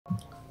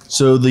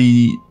So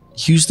the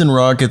Houston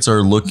Rockets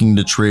are looking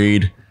to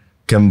trade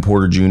Kevin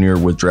Porter Jr.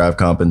 with draft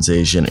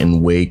compensation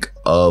in wake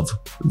of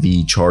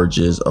the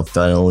charges of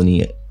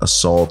felony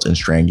assault and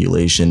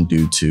strangulation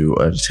due to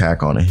an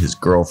attack on his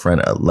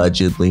girlfriend,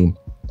 allegedly.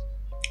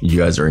 You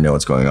guys already know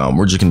what's going on.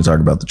 We're just going to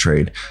talk about the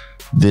trade.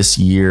 This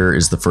year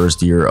is the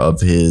first year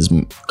of his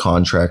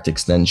contract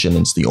extension.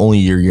 It's the only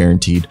year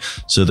guaranteed.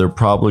 So they're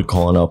probably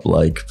calling up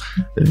like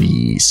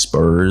the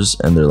Spurs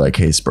and they're like,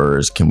 hey,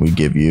 Spurs, can we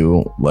give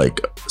you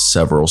like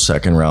several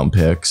second round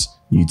picks?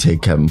 You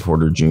take Kevin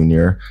Porter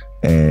Jr.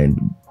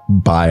 and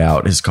buy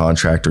out his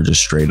contract or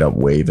just straight up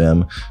waive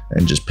him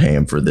and just pay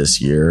him for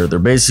this year. They're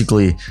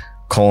basically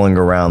calling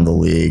around the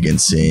league and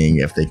seeing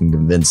if they can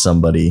convince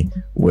somebody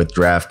with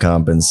draft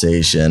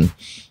compensation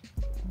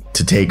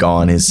to take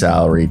on his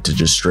salary to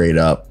just straight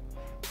up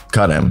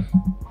cut him.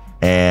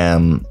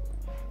 And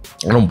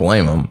I don't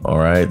blame him. All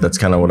right. That's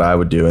kind of what I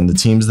would do. And the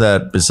teams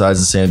that,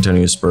 besides the San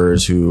Antonio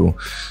Spurs, who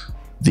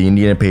the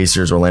Indiana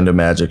Pacers, Orlando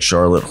Magic,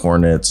 Charlotte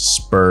Hornets,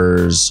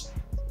 Spurs,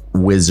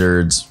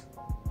 Wizards,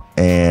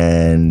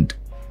 and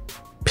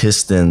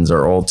Pistons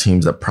are all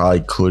teams that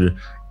probably could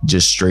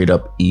just straight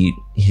up eat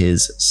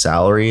his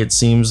salary, it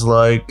seems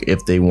like,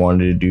 if they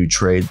wanted to do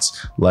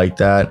trades like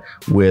that,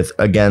 with,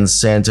 again,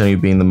 San Antonio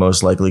being the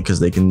most likely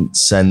because they can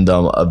send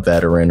them a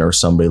veteran or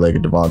somebody like a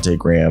Devontae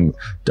Graham,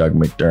 Doug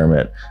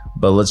McDermott.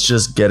 But let's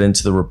just get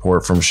into the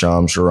report from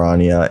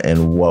Charania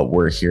and what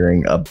we're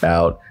hearing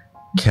about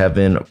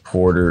Kevin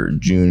Porter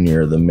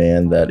Jr., the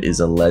man that is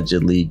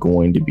allegedly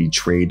going to be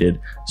traded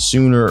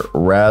sooner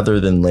rather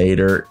than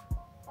later,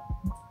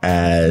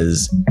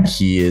 as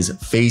he is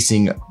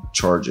facing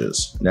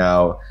charges.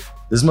 Now,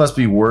 this must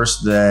be worse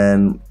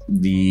than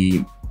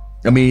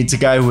it's a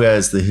guy who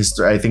has the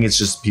history. I think it's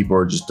just people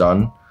are just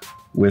done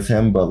with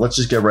him, but let's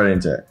just get right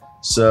into it.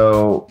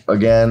 So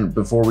again,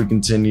 before we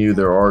continue,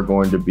 there are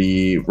going to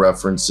be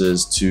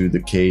references to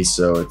the case.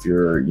 So if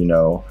you're,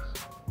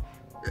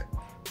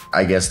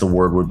 I guess the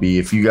word would be,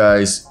 if you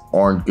guys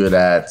aren't good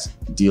at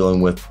dealing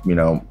with,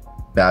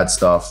 bad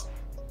stuff,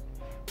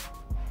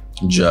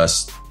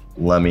 just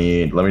let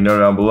me know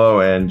down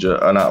below, and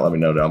not let me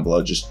know down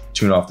below, just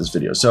tune off this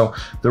video. So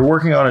they're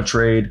working on a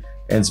trade,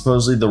 and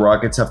supposedly the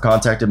Rockets have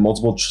contacted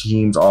multiple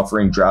teams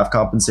offering draft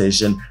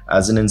compensation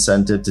as an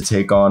incentive to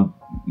take on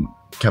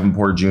Kevin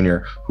Porter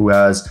Jr., who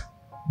has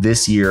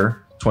this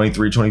year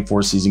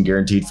 23-24 season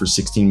guaranteed for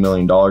 $16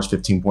 million,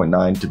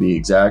 15.9 to be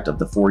exact, of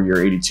the 4-year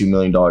 $82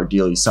 million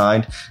deal he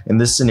signed. In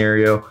this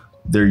scenario,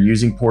 they're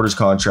using Porter's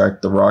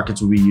contract. The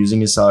Rockets will be using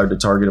his salary to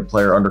target a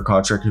player under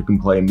contract who can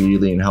play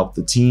immediately and help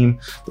the team.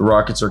 The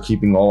Rockets are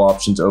keeping all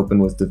options open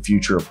with the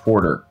future of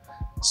Porter.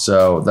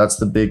 So that's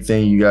the big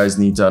thing you guys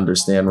need to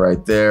understand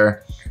right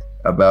there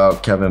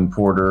about Kevin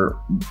Porter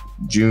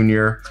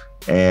Jr.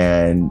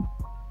 and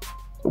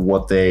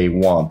what they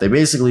want. They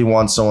basically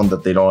want someone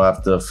that they don't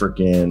have to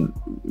freaking,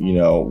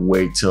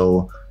 wait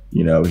till,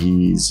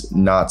 he's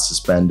not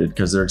suspended,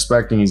 because they're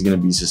expecting he's going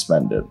to be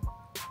suspended.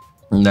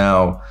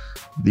 Now,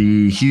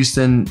 the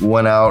Houston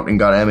went out and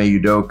got Ime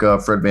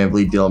Udoka, Fred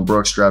VanVleet, Dylan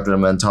Brooks, drafted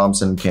Amen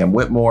Thompson, and Cam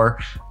Whitmore.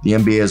 The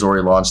NBA has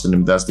already launched an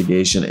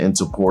investigation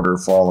into Porter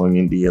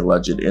following the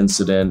alleged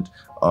incident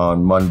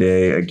on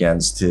Monday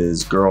against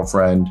his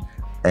girlfriend.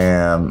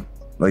 And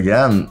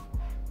again,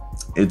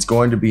 it's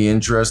going to be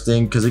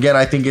interesting because, again,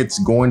 I think it's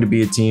going to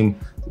be a team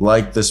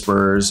like the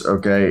Spurs.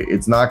 Okay,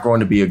 it's not going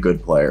to be a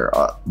good player.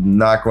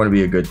 Not going to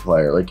be a good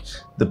player. Like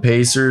the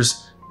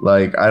Pacers,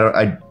 like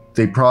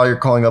they probably are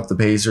calling up the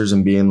Pacers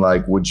and being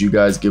like, would you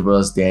guys give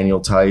us Daniel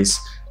Tice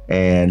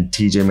and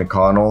TJ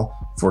McConnell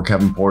for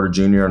Kevin Porter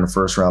Jr. and a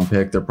first-round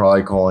pick? They're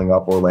probably calling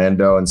up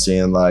Orlando and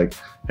saying like,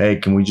 hey,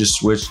 can we just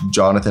switch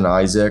Jonathan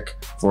Isaac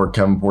for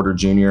Kevin Porter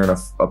Jr. and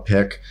a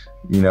pick?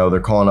 They're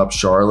calling up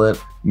Charlotte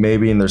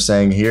maybe, and they're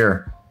saying,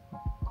 here.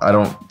 I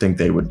don't think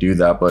they would do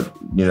that, but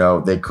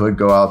they could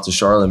go out to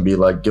Charlotte and be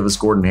like, give us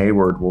Gordon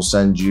Hayward. We'll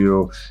send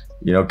you,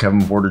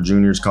 Kevin Porter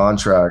Jr.'s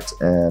contract.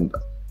 And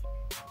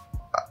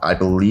I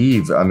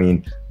believe,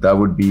 that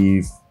would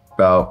be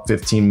about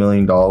 $15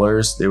 million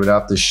they would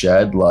have to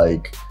shed.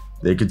 Like,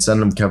 they could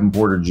send them Kevin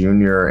Porter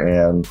Jr.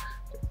 and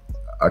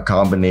a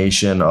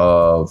combination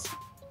of,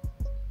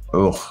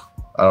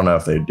 I don't know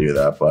if they'd do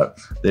that, but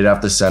they'd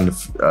have to send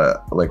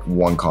like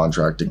one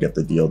contract to get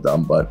the deal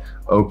done. But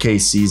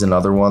OKC's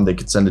another one. They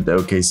could send it to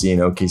OKC,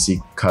 and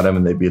OKC cut him,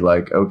 and they'd be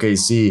like,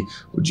 OKC,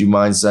 would you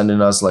mind sending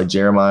us like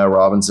Jeremiah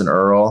Robinson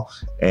Earl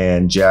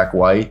and Jack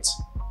White?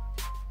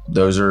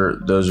 Those are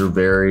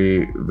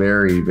very,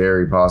 very,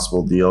 very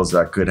possible deals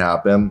that could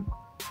happen.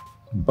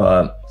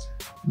 But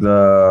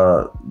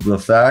the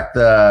fact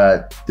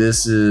that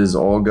this is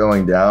all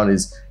going down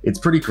it's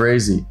pretty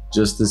crazy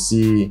just to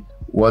see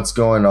what's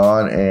going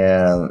on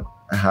and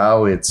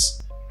how it's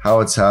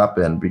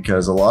happened,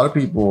 because a lot of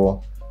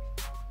people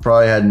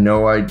probably had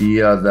no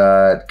idea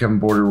that Kevin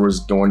Porter was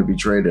going to be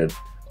traded.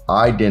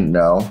 I didn't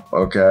know.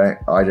 Okay,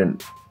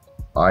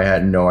 I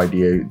had no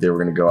idea they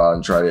were going to go out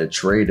and try to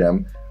trade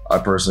him. I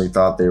personally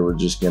thought they were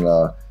just going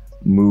to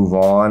move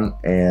on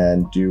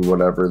and do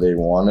whatever they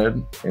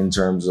wanted in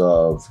terms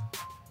of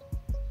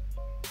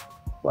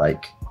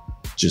like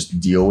just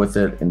deal with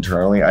it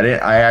internally.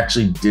 I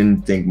actually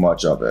didn't think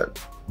much of it.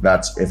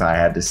 That's if I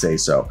had to say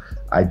so.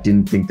 I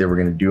didn't think they were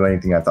going to do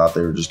anything. I thought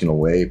they were just going to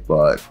wait,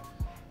 but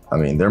I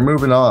mean, they're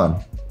moving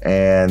on.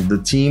 And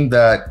the team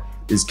that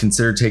is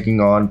considered taking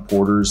on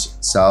Porter's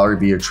salary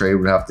via trade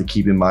would have to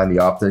keep in mind the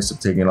optics of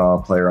taking on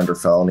a player under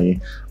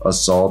felony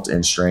assault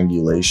and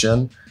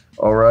strangulation.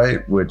 All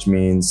right, which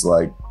means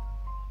like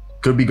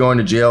could be going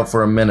to jail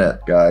for a minute,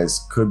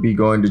 guys. Could be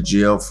going to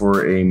jail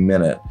for a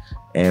minute,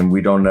 and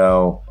we don't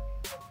know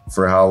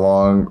for how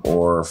long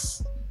or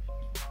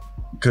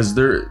because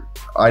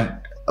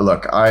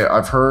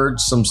I've heard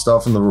some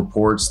stuff in the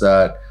reports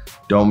that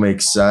don't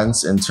make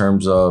sense in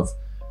terms of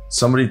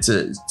somebody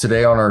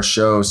today on our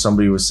show,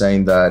 somebody was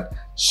saying that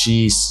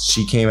she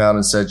came out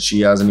and said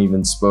she hasn't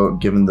even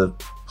given the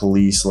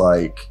police,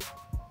 like,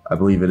 I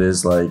believe it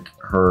is like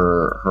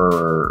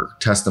her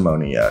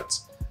testimony yet.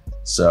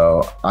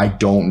 So I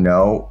don't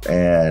know.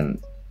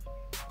 And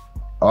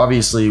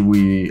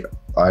obviously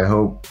I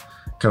hope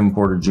Kevin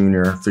Porter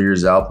Jr.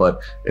 figures out, but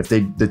if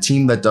the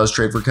team that does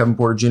trade for Kevin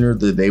Porter Jr.,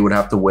 they would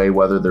have to weigh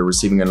whether they're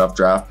receiving enough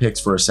draft picks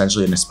for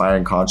essentially an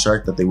expiring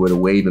contract that they would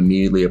waive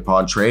immediately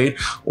upon trade,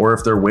 or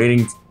if they're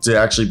waiting to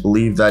actually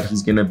believe that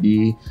he's going to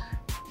be,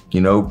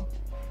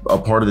 a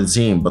part of the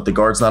team. But the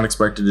guard's not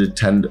expected to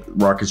attend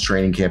Rockets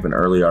training camp in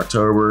early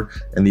October,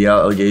 and the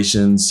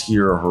allegations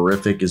here are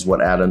horrific, is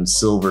what Adam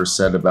Silver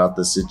said about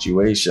the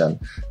situation.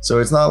 So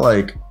it's not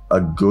like a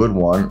good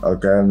one,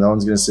 okay? No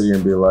one's gonna sit here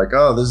and be like,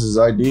 oh, this is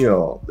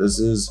ideal, this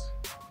is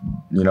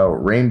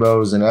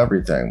rainbows and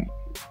everything.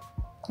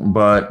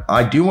 But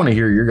I do want to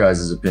hear your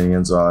guys'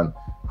 opinions on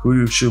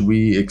who should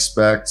we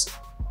expect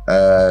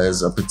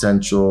as a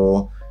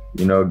potential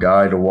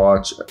guy to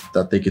watch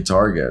that they could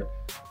target.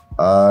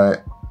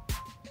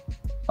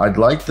 I'd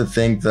like to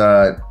think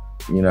that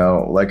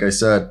like I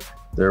said,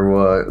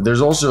 there's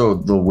also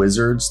the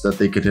Wizards that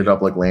they could hit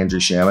up, like Landry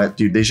Shamet.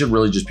 Dude, they should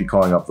really just be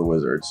calling up the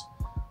Wizards.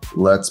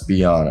 Let's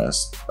be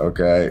honest,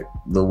 okay?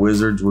 The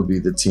Wizards would be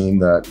the team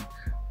that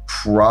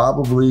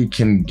probably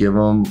can give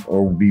them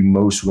or be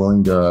most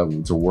willing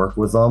to work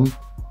with them.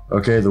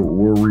 Okay,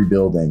 we're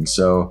rebuilding,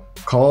 so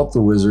call up the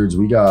Wizards.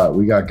 We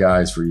got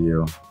guys for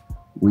you.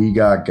 We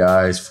got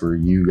guys for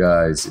you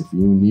guys. If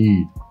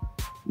you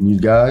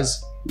need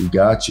guys, we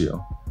got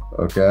you,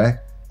 okay?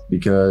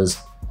 Because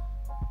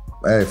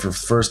hey, for the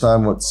first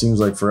time, what seems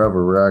like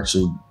forever, we're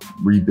actually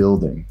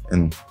rebuilding,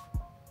 and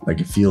like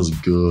it feels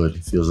good.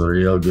 It feels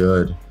real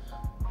good.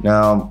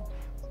 Now,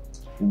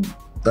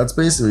 that's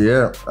basically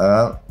it.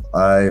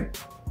 I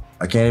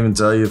can't even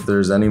tell you if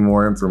there's any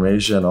more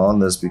information on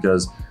this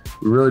because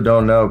we really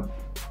don't know.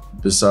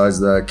 Besides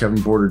that,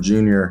 Kevin Porter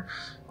Jr.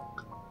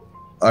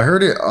 I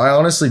heard it. I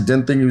honestly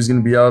didn't think he was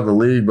going to be out of the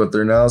league, but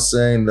they're now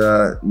saying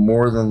that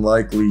more than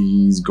likely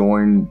he's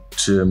going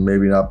to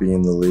maybe not be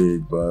in the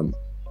league.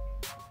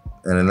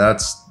 And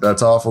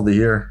that's awful to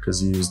hear because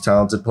he was a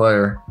talented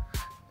player,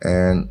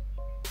 and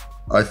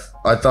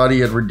I thought he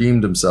had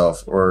redeemed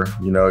himself, or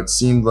it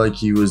seemed like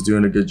he was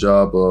doing a good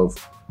job of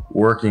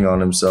working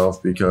on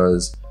himself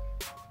because,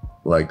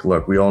 like,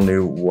 look, we all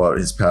knew what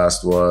his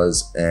past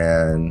was,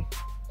 and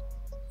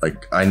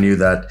like I knew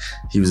that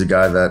he was a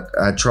guy that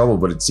had trouble,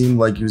 but it seemed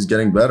like he was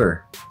getting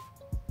better.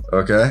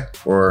 Okay,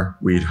 or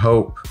we'd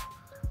hope.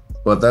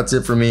 But that's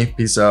it for me.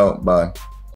 Peace out. Bye.